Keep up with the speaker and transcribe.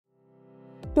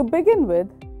To begin with,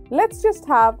 let's just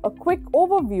have a quick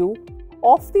overview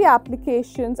of the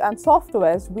applications and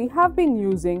softwares we have been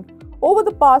using over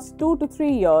the past 2 to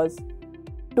 3 years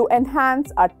to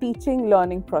enhance our teaching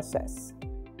learning process.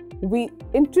 We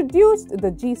introduced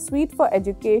the G Suite for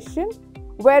Education,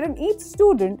 wherein each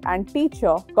student and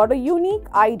teacher got a unique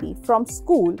ID from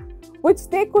school which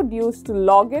they could use to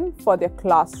log in for their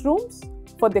classrooms,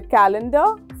 for their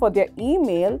calendar, for their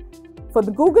email, for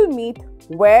the Google Meet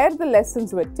where the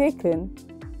lessons were taken,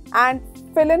 and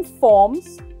fill in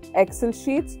forms, Excel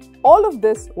sheets. All of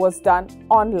this was done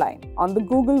online on the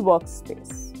Google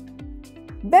Workspace.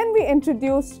 Then we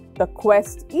introduced the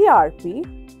Quest ERP,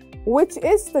 which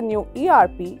is the new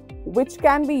ERP which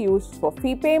can be used for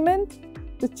fee payment,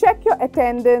 to check your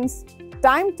attendance,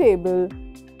 timetable,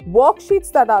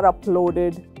 worksheets that are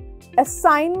uploaded,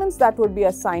 assignments that would be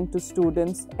assigned to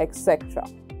students, etc.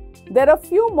 There are a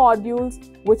few modules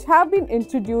which have been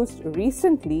introduced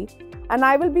recently, and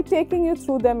I will be taking you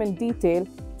through them in detail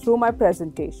through my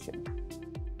presentation.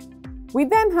 We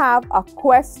then have a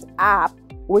Quest app,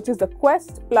 which is the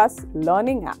Quest Plus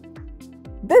Learning app.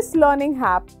 This learning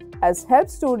app has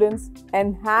helped students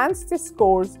enhance their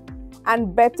scores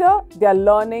and better their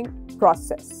learning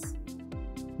process.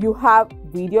 You have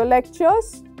video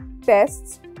lectures,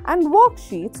 tests, and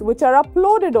worksheets which are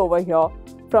uploaded over here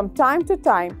from time to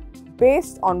time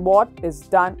based on what is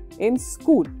done in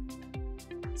school.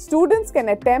 Students can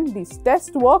attempt these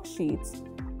test worksheets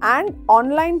and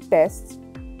online tests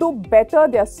to better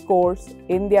their scores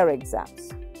in their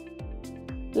exams.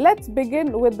 Let's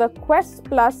begin with the Quest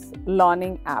Plus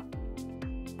Learning app.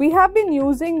 We have been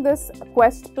using this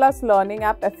Quest Plus Learning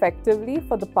app effectively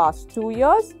for the past 2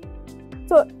 years.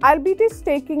 So I'll be just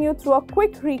taking you through a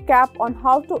quick recap on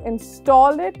how to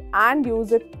install it and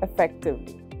use it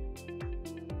effectively.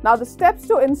 Now the steps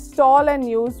to install and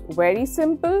use, very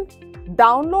simple.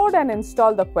 Download and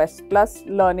install the Quest Plus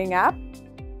Learning app.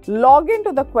 Log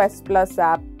into the Quest Plus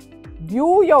app.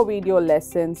 View your video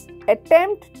lessons.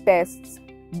 Attempt tests.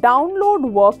 Download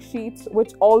worksheets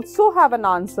which also have an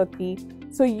answer key,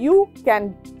 so you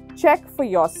can check for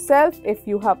yourself if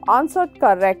you have answered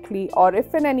correctly, or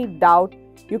if in any doubt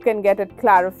you can get it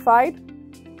clarified.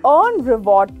 Earn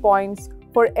reward points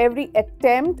for every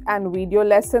attempt and video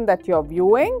lesson that you're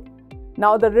viewing.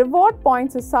 Now the reward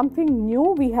points is something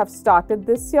new we have started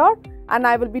this year, and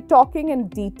I will be talking in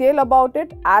detail about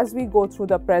it as we go through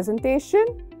the presentation.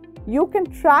 You can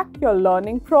track your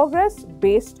learning progress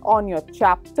based on your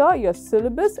chapter, your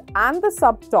syllabus, and the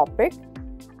subtopic.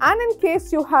 And in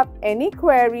case you have any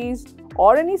queries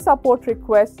or any support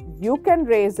requests, you can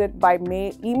raise it by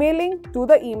emailing to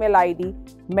the email ID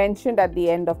mentioned at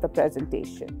the end of the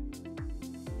presentation.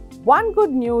 One good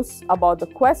news about the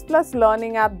Quest Plus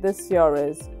Learning app this year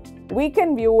is we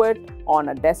can view it on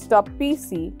a desktop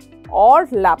PC or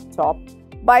laptop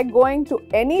by going to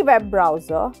any web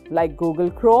browser like Google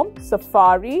Chrome,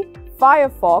 Safari,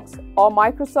 Firefox, or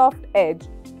Microsoft Edge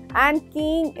and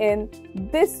keying in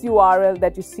this URL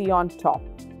that you see on top.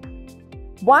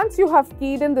 Once you have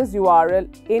keyed in this URL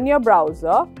in your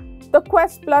browser, the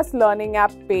Quest Plus Learning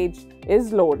app page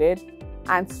is loaded,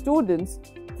 and students,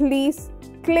 please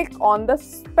click on the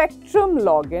Spectrum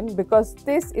login because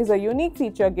this is a unique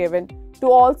feature given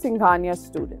to all Singhania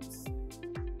students.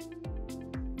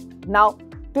 Now,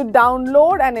 to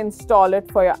download and install it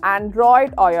for your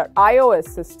Android or your iOS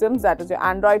systems, that is your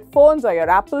Android phones or your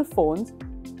Apple phones,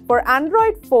 for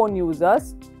Android phone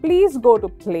users, please go to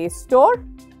Play Store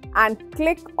and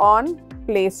click on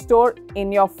Play Store in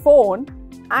your phone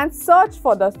and search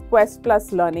for the Quest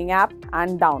Plus Learning app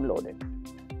and download it.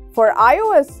 For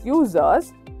iOS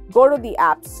users, go to the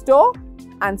App Store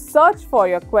and search for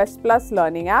your Quest Plus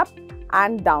Learning app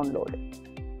and download it.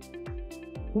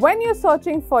 When you're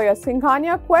searching for your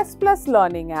Singhania Quest Plus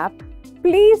Learning app,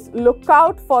 please look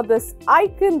out for this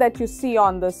icon that you see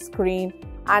on the screen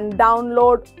and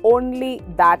download only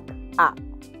that app.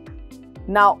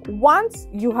 Now, once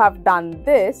you have done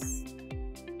this,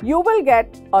 you will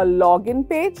get a login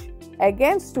page.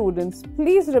 Again, students,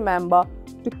 please remember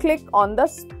to click on the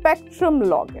Spectrum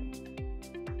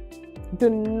login. Do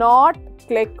not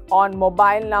click on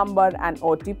mobile number and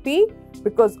OTP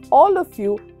because all of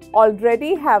you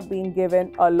already have been given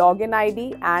a login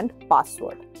ID and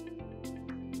password.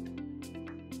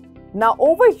 Now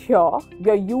over here,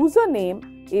 your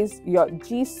username is your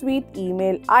G Suite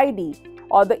email ID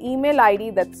or the email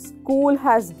ID that school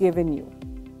has given you.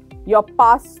 Your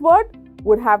password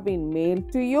would have been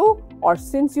mailed to you, or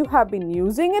since you have been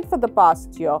using it for the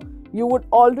past year, you would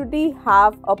already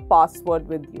have a password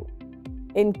with you.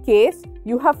 In case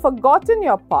you have forgotten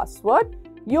your password,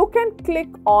 you can click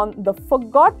on the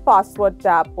Forgot Password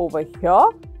tab over here,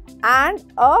 and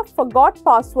a Forgot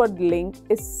Password link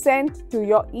is sent to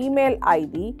your email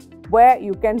ID where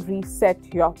you can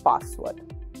reset your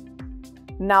password.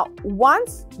 Now,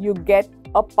 once you get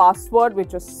a password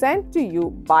which was sent to you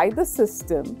by the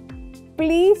system,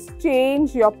 please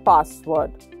change your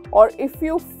password. Or if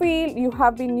you feel you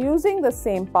have been using the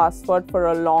same password for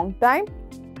a long time,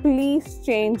 please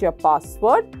change your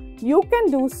password. You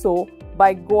can do so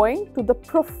by going to the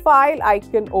profile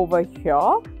icon over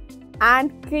here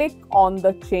and click on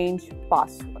the change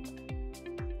password.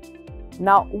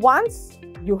 Now, once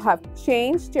you have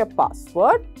changed your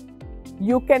password,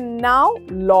 you can now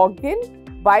log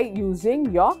in by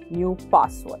using your new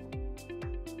password.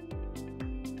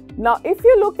 Now, if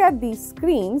you look at these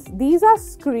screens, these are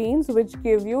screens which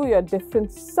give you your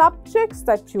different subjects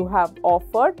that you have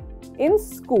offered in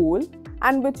school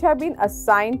and which have been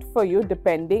assigned for you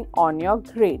depending on your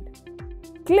grade.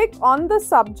 Click on the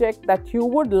subject that you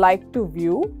would like to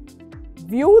view the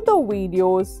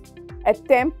videos,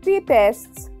 attempt the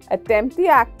tests, attempt the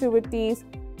activities,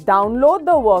 download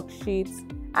the worksheets,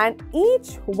 and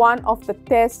each one of the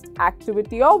test,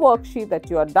 activity or worksheet that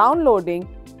you are downloading,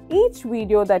 each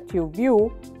video that you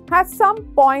view has some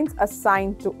points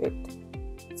assigned to it.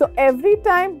 So every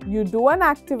time you do an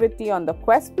activity on the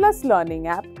Quest Plus Learning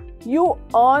app, you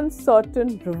earn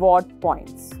certain reward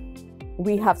points.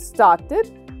 We have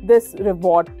started this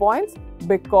reward points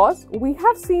because we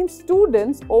have seen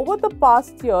students over the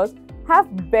past years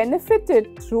have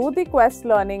benefited through the Quest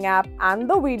Learning app and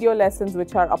the video lessons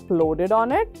which are uploaded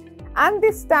on it, and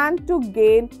they stand to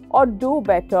gain or do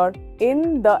better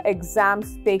in the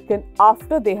exams taken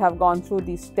after they have gone through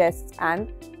these tests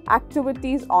and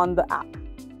activities on the app.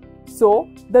 So,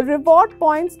 the reward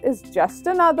points is just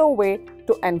another way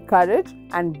to encourage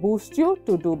and boost you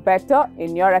to do better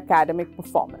in your academic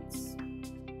performance.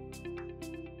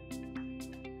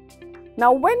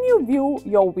 Now, when you view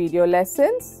your video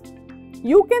lessons,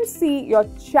 you can see your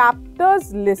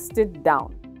chapters listed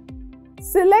down.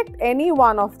 Select any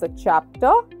one of the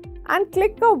chapter and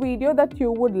click a video that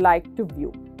you would like to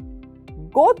view.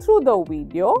 Go through the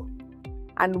video,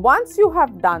 and once you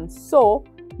have done so,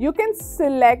 you can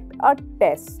select a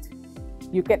test.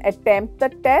 You can attempt the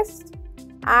test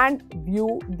and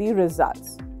view the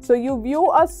results. So you view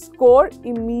a score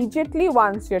immediately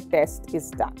once your test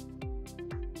is done.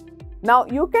 Now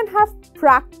you can have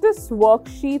practice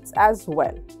worksheets as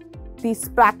well. These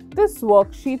practice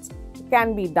worksheets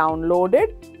can be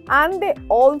downloaded and they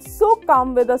also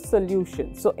come with a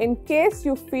solution. So in case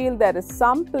you feel there is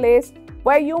some place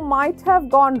where you might have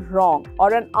gone wrong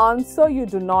or an answer you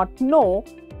do not know,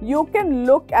 you can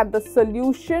look at the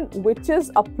solution which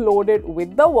is uploaded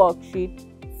with the worksheet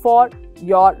for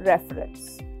your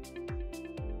reference.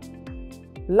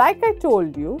 Like I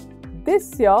told you,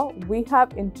 this year we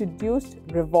have introduced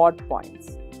reward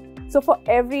points. So for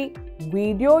every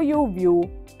video you view,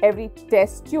 every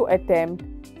test you attempt,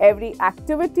 every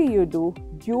activity you do,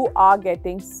 you are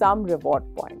getting some reward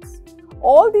points.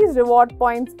 All these reward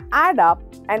points add up,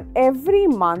 and every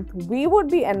month we would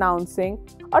be announcing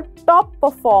a top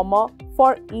performer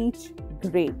for each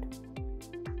grade.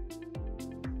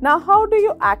 Now, how do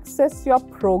you access your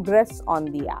progress on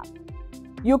the app?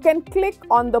 You can click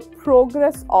on the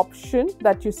progress option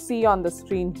that you see on the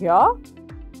screen here,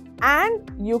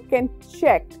 and you can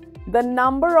check the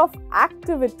number of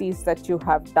activities that you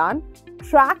have done,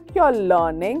 track your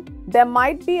learning. There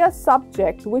might be a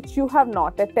subject which you have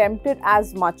not attempted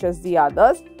as much as the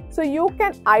others, so you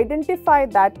can identify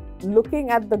that looking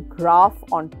at the graph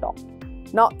on top.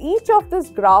 Now, each of this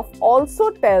graph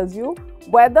also tells you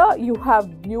whether you have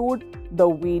viewed the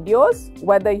videos,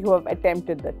 whether you have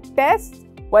attempted the tests,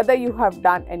 whether you have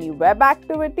done any web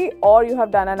activity or you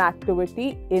have done an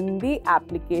activity in the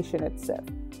application itself.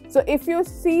 So if you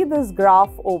see this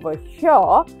graph over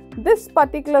here, this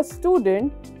particular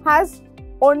student has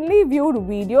only viewed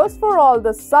videos for all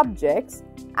the subjects,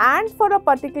 and for a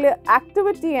particular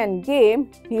activity and game,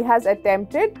 he has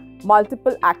attempted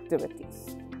multiple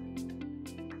activities.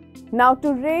 Now,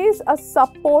 to raise a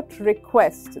support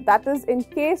request, that is in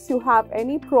case you have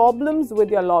any problems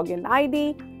with your login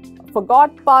ID,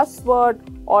 forgot password,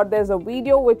 or there's a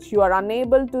video which you are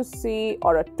unable to see,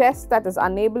 or a test that is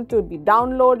unable to be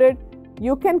downloaded,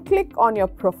 you can click on your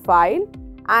profile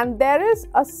and there is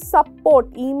a support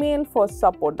email for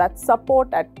support. That's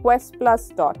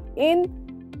support@questplus.in.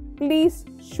 Please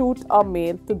shoot a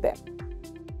mail to them.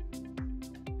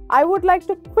 I would like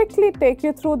to quickly take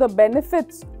you through the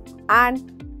benefits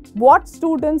and what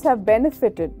students have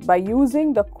benefited by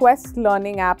using the Quest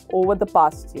Learning app over the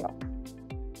past year.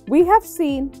 We have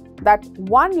seen that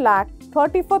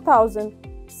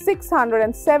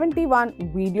 1,34,671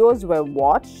 videos were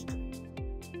watched,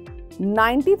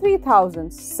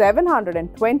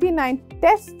 93,729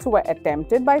 tests were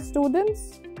attempted by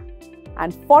students,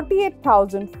 and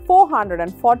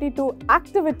 48,442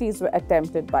 activities were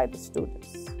attempted by the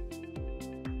students.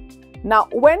 Now,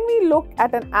 when we look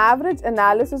at an average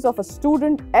analysis of a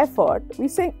student effort, we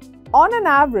say on an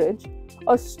average,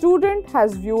 a student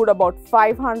has viewed about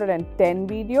 510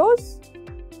 videos,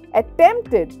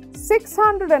 attempted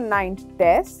 609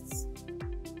 tests,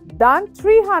 done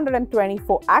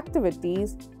 324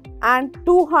 activities, and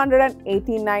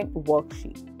 289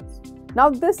 worksheets. Now,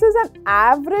 this is an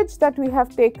average that we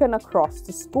have taken across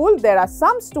the school. There are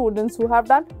some students who have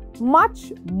done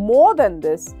much more than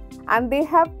this, and they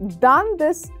have done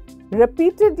this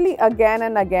repeatedly again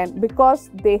and again because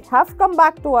they have come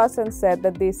back to us and said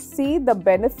that they see the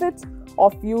benefits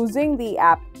of using the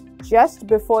app just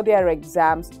before their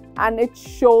exams, and it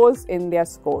shows in their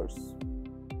scores.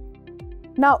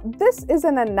 Now, this is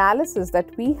an analysis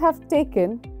that we have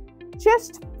taken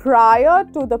just prior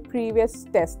to the previous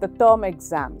test, the term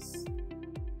exams.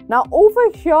 Now, over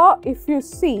here, if you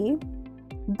see,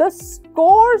 the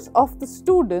scores of the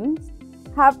students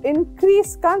have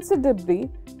increased considerably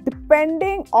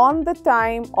depending on the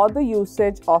time or the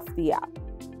usage of the app.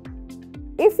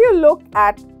 If you look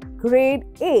at grade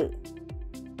A,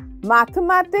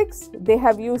 mathematics, they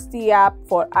have used the app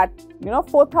for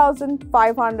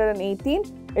 4,518.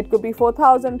 It could be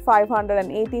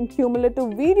 4,518 cumulative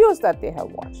videos that they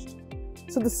have watched.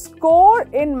 So the score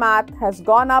in math has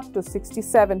gone up to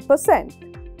 67%.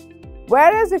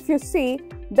 Whereas if you see,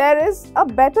 there is a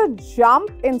better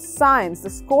jump in science. The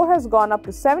score has gone up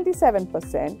to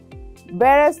 77%.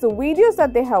 Whereas the videos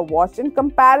that they have watched in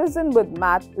comparison with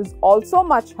math is also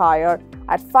much higher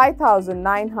at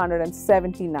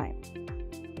 5,979.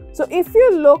 So if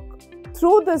you look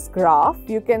through this graph,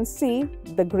 you can see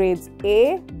the grades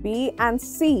A, B, and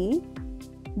C.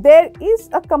 There is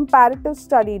a comparative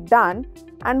study done,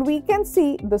 and we can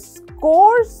see the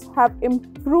scores have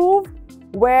improved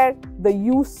where the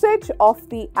usage of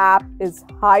the app is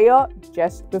higher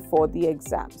just before the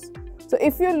exams. So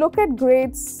if you look at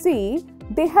grade C,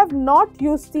 they have not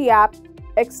used the app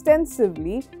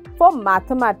extensively for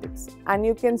mathematics, and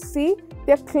you can see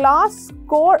their class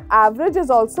score average has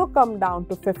also come down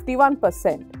to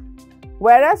 51%.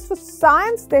 Whereas for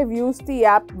science, they've used the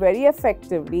app very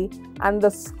effectively and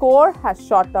the score has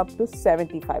shot up to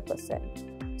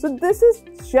 75%. So this is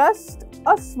just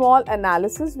a small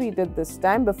analysis we did this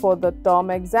time before the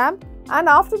term exam and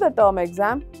after the term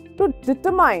exam to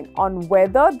determine on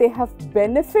whether they have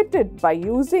benefited by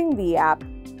using the app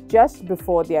just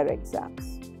before their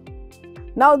exams.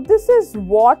 Now, this is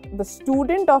what the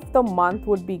student of the month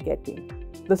would be getting.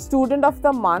 The student of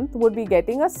the month would be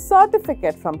getting a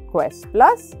certificate from Quest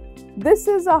Plus. This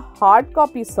is a hard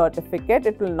copy certificate.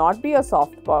 It will not be a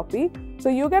soft copy. So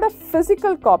you get a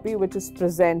physical copy which is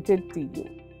presented to you.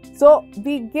 So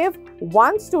we give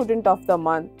one student of the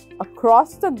month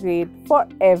across the grade for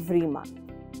every month.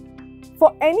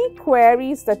 For any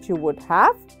queries that you would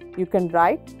have, you can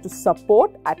write to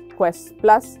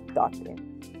support@questplus.in.